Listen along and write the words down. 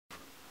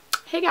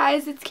Hey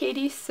guys, it's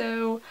Katie.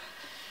 So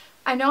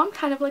I know I'm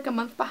kind of like a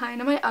month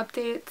behind on my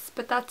updates,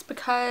 but that's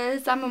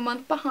because I'm a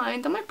month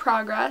behind on my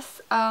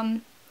progress.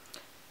 If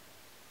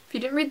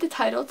you didn't read the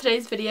title,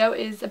 today's video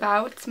is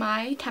about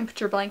my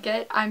temperature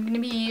blanket. I'm going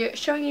to be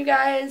showing you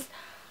guys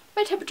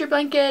my temperature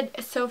blanket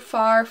so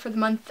far for the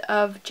month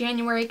of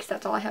January because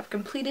that's all I have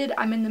completed.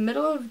 I'm in the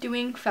middle of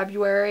doing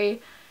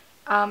February.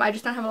 I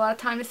just don't have a lot of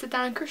time to sit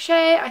down and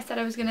crochet. I said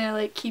I was going to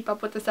like keep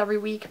up with this every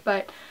week,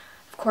 but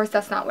of course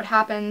that's not what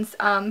happens.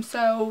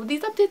 So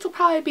these updates will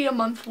probably be a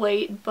month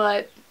late,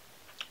 but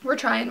we're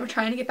trying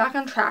to get back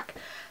on track.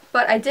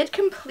 But I did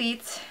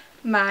complete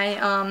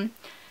my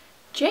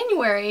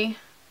January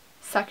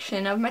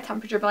section of my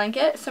temperature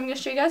blanket, so I'm going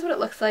to show you guys what it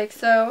looks like.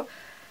 So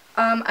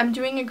I'm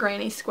doing a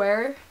granny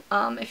square.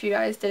 If you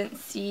guys didn't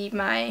see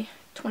my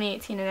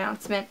 2018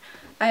 announcement,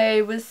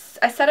 I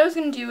said I was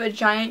going to do a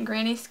giant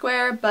granny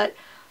square, but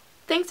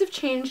things have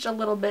changed a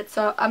little bit,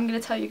 so I'm going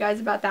to tell you guys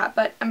about that.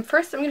 But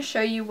first I'm going to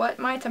show you what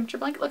my temperature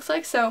blanket looks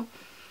like. So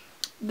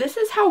this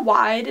is how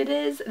wide it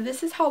is.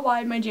 This is how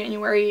wide my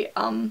January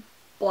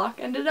block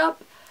ended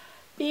up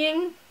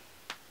being.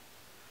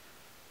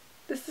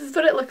 This is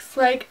what it looks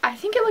like. I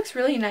think it looks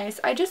really nice.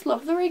 I just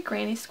love the way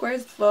granny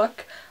squares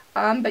look.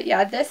 But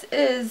yeah, this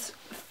is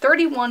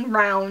 31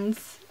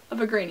 rounds of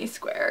a granny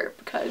square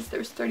because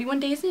there's 31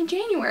 days in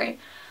January.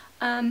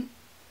 Yeah,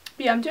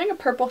 I'm doing a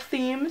purple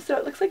theme, so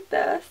it looks like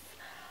this.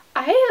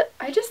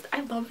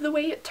 I love the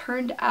way it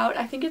turned out.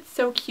 I think it's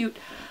so cute.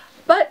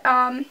 But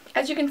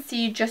as you can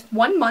see, just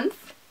 1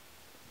 month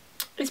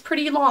is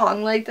pretty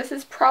long. Like, this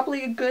is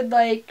probably a good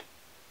like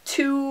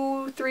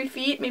 2-3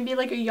 feet, maybe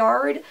like a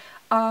yard.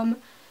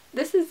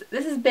 This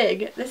is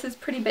big. This is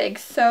pretty big.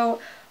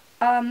 So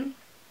I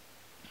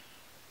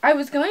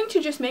was going to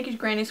just make a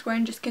granny square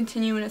and just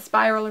continue in a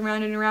spiral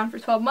around and around for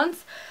 12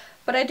 months,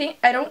 but I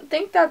don't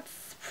think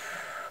that's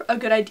a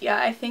good idea.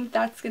 I think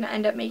that's going to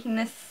end up making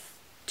this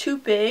too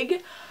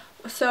big.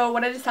 So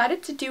what I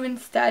decided to do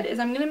instead is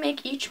I'm going to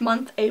make each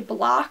month a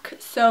block.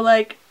 So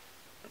like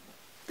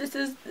this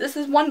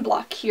is one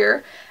block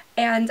here,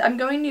 and I'm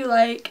going to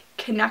like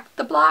connect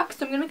the blocks.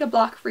 So I'm going to make a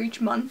block for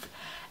each month,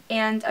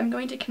 and I'm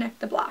going to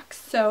connect the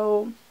blocks.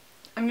 So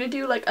I'm going to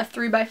do like a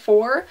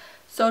 3x4.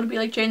 So it'll be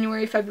like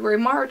January, February,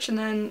 March, and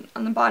then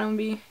on the bottom will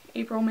be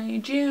April, May,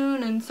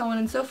 June, and so on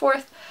and so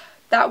forth.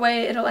 That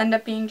way it'll end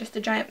up being just a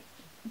giant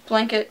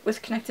blanket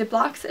with connected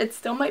blocks. It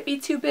still might be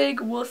too big.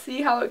 We'll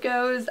see how it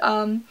goes.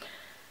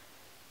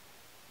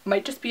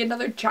 Might just be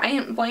another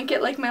giant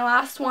blanket like my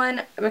last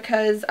one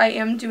because I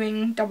am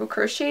doing double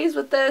crochets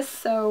with this.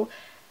 So,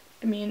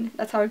 I mean,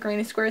 that's how a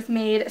granny square is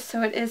made.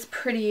 So it is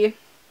pretty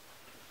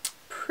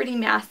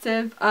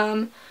massive.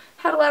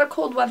 Had a lot of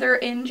cold weather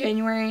in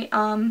January.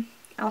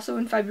 Also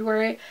in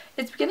February.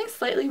 It's getting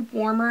slightly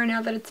warmer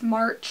now that it's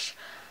March,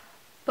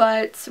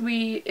 but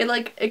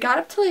it got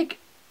up to like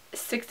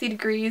 60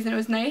 degrees and it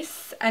was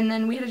nice, and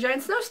then we had a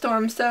giant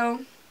snowstorm, so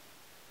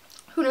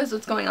who knows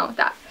what's going on with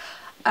that.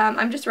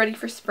 I'm just ready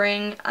for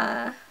spring,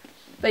 but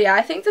yeah,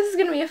 I think this is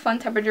going to be a fun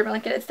temperature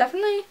blanket. It's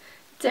definitely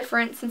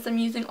different since I'm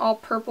using all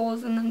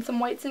purples and then some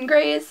whites and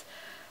grays,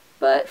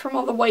 but from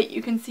all the white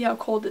you can see how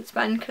cold it's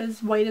been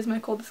because white is my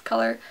coldest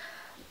color.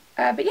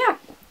 But yeah,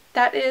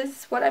 that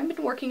is what I've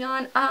been working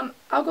on.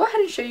 I'll go ahead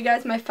and show you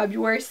guys my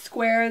February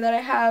square that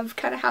I have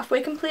kind of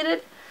halfway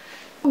completed.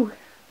 Ooh,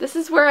 this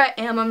is where I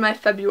am on my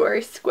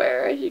February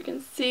square. As you can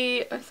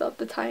see, I still have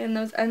to tie in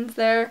those ends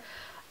there.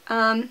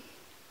 But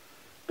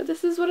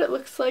this is what it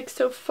looks like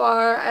so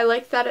far. I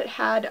like that it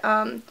had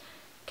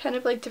kind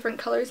of like different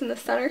colors in the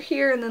center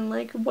here and then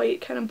like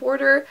white kind of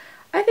border.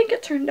 I think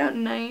it turned out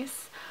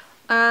nice.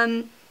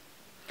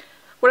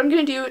 What I'm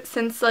going to do,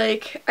 since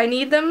like I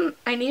need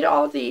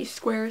all the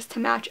squares to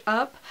match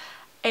up,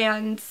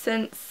 and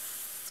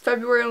since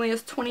February only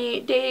has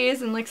 28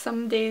 days and like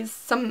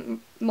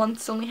some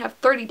months only have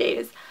 30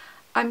 days,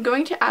 I'm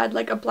going to add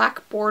like a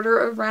black border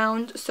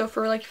around. So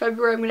for like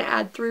February I'm going to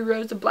add 3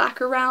 rows of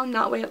black around,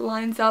 that way it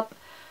lines up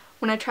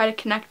when I try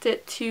to connect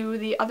it to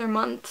the other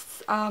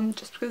months,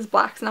 just because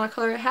black's not a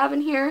color I have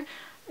in here.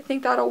 I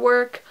think that'll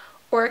work.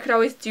 Or I could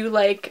always do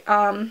like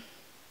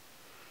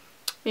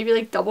maybe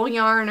like double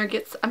yarn, or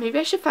maybe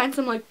I should find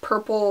some like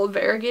purple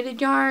variegated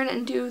yarn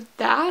and do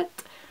that.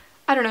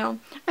 I don't know.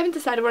 I haven't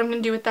decided what I'm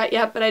going to do with that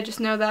yet, but I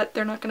just know that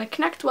they're not going to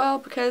connect well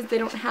because they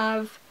don't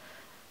have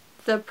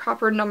the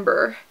proper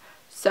number.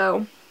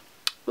 So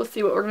we'll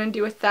see what we're going to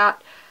do with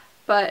that.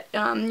 But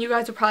you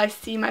guys will probably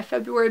see my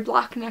February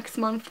block next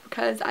month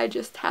because I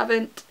just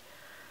haven't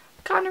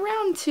gotten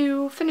around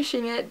to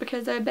finishing it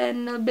because I've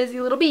been a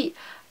busy little bee,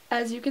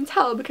 as you can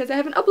tell, because I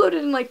haven't uploaded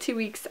in like 2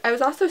 weeks. I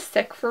was also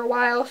sick for a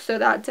while, so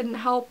that didn't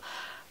help,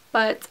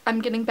 but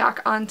I'm getting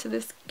back onto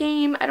this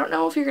game. I don't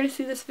know if you're going to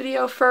see this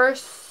video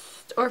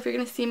first or if you're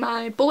going to see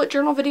my bullet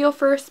journal video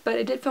first, but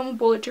I did film a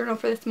bullet journal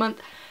for this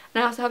month,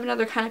 and I also have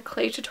another kind of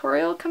clay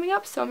tutorial coming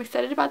up, so I'm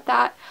excited about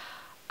that.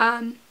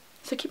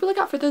 So keep a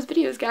lookout for those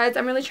videos, guys.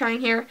 I'm really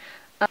trying here.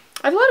 I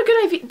have a lot of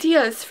good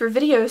ideas for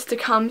videos to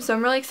come, so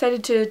I'm really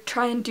excited to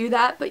try and do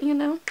that, but you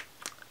know,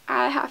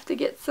 I have to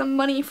get some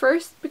money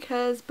first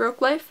because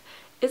broke life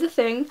is a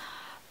thing.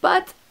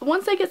 But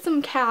once I get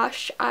some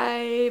cash,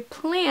 I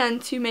plan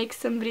to make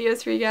some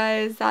videos for you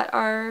guys that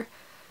are a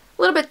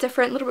little bit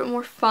different, a little bit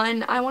more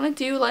fun. I want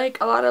to do like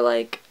a lot of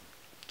like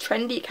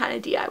trendy kind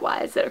of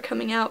DIYs that are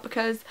coming out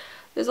because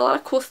there's a lot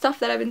of cool stuff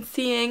that I've been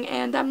seeing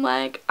and I'm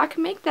like, I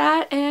can make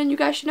that and you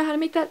guys should know how to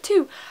make that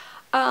too.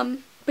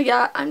 But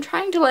yeah, I'm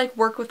trying to like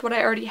work with what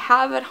I already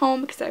have at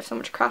home because I have so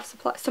many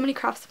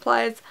craft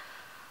supplies.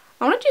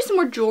 I want to do some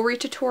more jewelry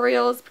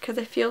tutorials because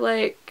I feel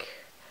like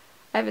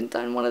I haven't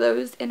done one of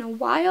those in a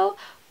while.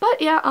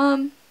 But yeah,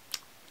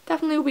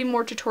 definitely will be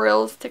more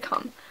tutorials to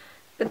come.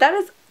 But that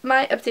is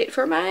my update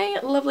for my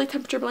lovely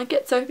temperature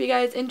blanket. So I hope you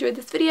guys enjoyed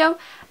this video.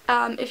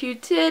 If you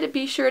did,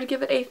 be sure to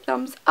give it a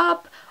thumbs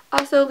up.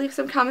 Also, leave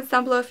some comments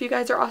down below if you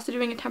guys are also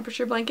doing a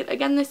temperature blanket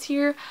again this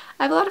year.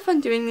 I have a lot of fun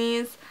doing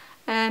these,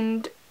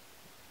 and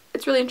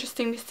it's really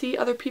interesting to see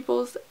other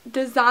people's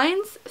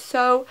designs.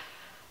 So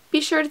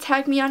be sure to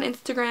tag me on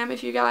Instagram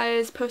if you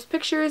guys post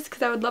pictures,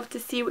 because I would love to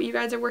see what you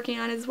guys are working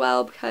on as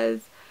well,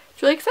 because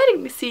it's really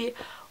exciting to see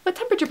what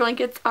temperature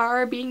blankets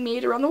are being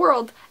made around the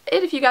world.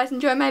 And if you guys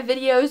enjoy my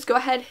videos, go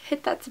ahead,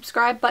 hit that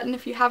subscribe button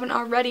if you haven't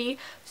already,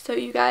 so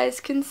you guys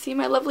can see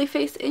my lovely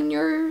face in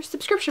your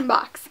subscription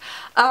box.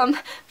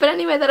 But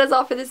anyway, that is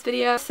all for this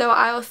video, so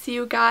I will see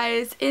you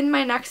guys in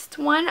my next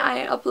one.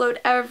 I upload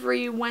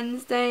every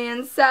Wednesday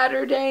and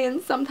Saturday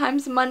and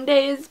sometimes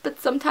Mondays, but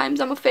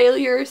sometimes I'm a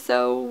failure,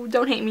 so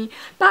don't hate me.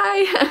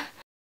 Bye!